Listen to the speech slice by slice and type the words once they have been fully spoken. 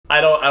I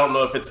don't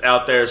know if it's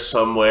out there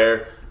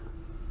somewhere.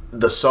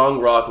 The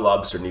song Rock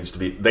Lobster needs to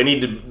be put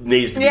into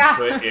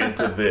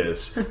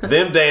this.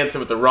 Them dancing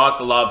with the Rock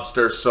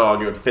Lobster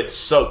song, it would fit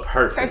so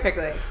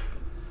perfectly.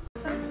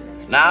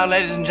 Now,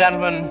 ladies and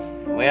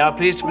gentlemen, we are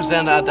pleased to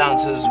present our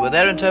dancers with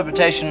their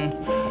interpretation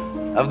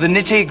of the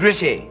Nitty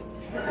Gritty.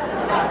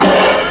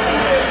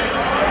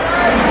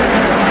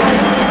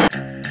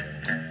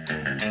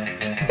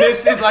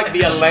 This is like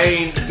the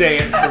Elaine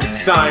dance from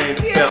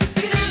Seinfeld.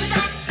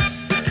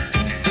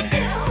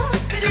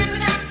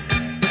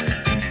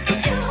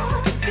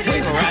 We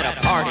were at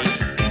a party.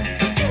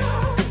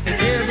 The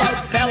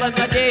earlobe fell in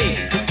the D.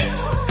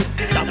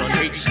 Someone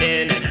reached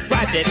in and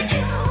grabbed it.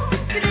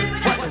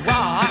 What a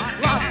rock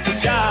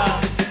lobster!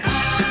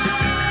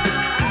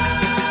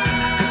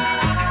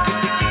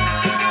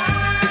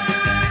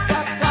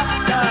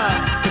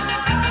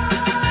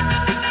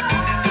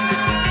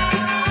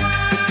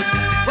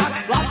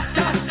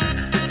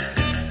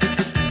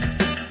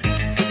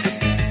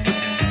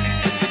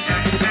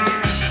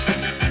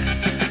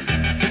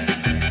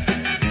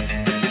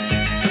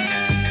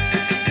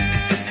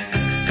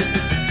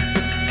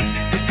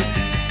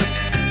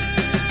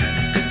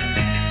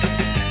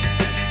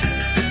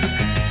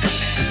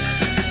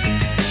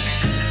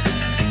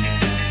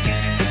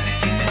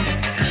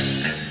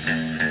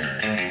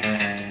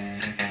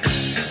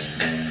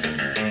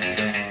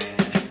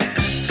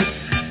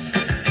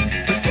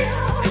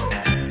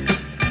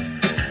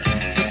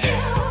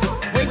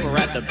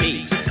 The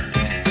beach.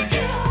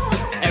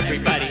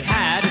 Everybody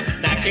had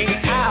matching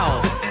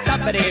towels.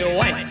 Somebody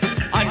went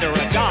under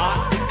a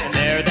dock, and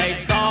there they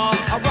saw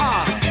a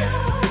rock.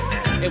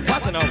 It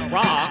wasn't a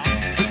rock.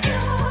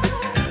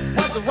 It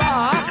was a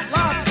rock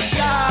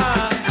lobster.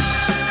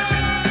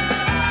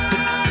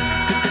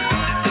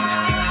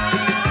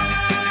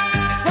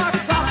 Rock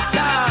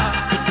lobster.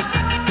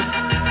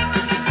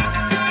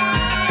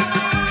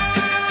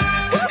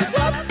 Rock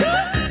lobster.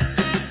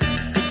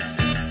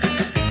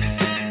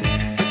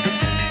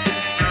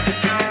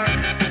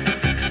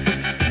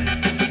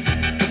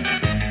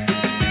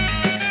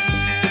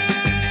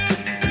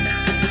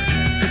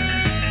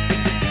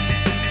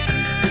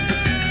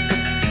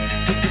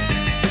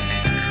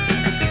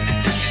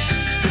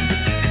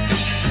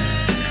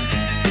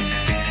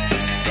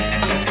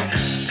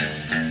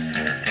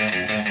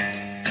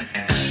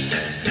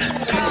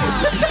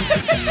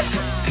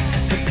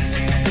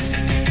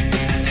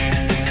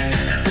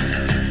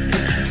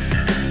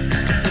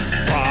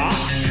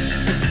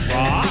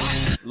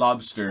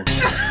 Lobster.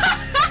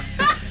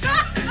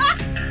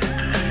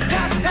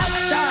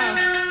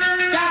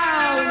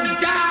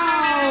 Down,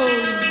 down.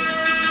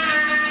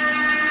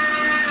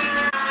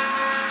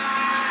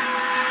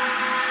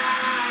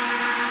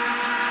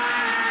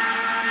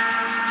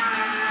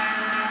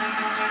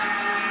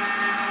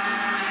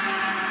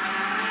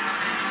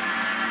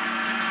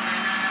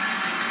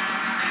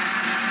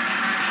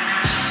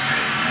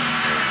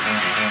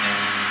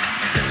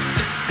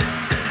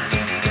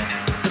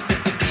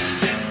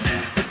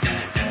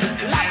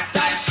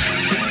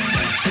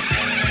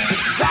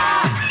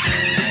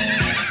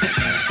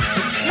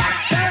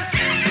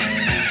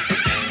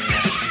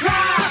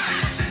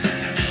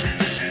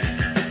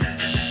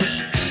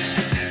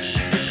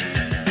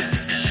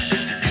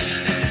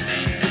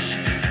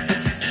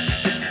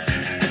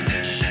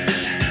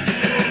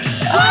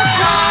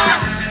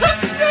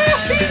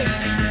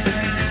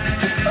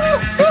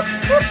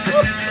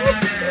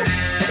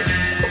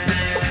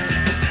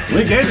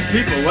 We gave the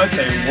people what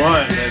they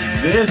want,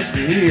 and this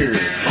here.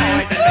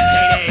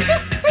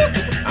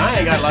 I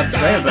ain't got a lot to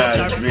say about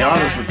it, to be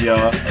honest with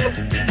y'all.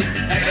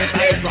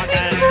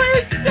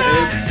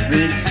 It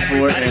speaks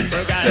for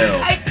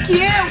itself. I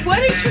can't. What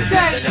did you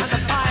guys?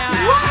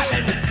 What?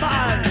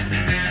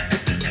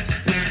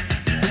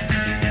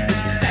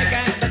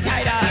 Bacon,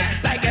 potatoes,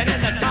 bacon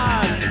in the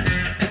sun.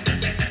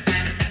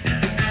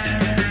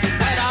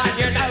 Put on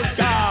your nose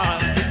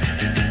guard.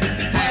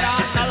 Put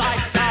on the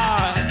light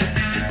guard.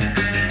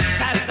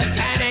 Pass the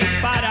tanning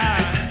butter.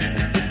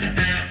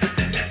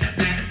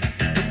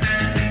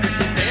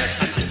 Here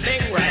comes the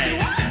stingray.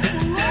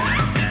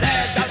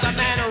 There goes the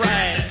manta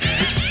ray.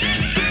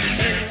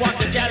 In walks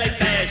the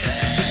jellyfish.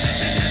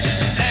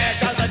 There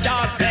goes the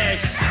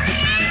dogfish.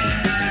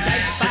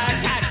 Chased by a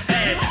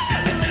catfish.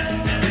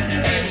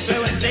 In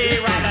blue and sea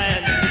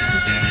robin.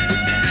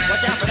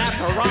 Watch out for that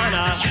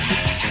piranha.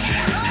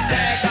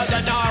 There goes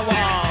the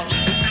narwhal.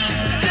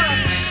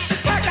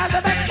 There goes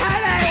the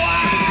bikini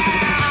whale.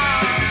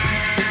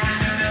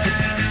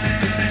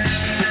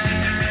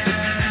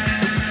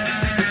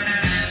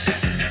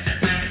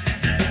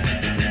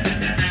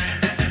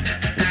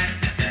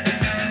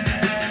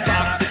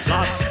 Rock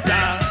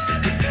lobster.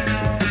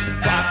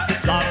 Rock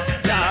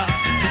lobster.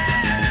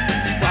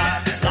 Rock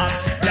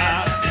lobster.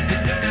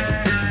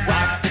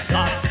 Rock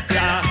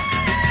lobster.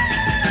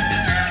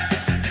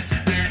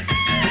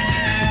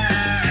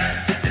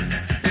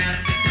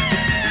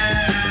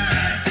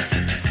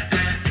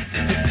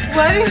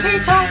 What is he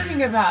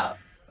talking about?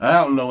 I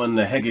don't know when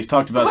the heck he's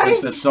talked about What since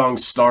is- this song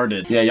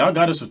started. Yeah, y'all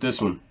got us with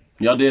this one.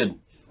 Y'all did.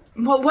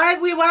 But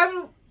what we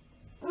want?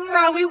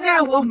 No, we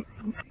got.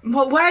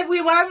 But what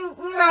we want?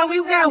 No,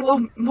 we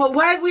got. But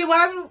what we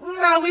want?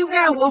 No, we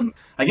got.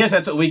 I guess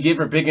that's what we get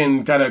for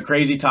picking kind of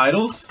crazy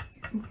titles.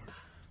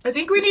 I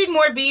think we need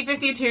more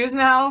B52s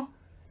now.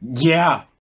 Yeah.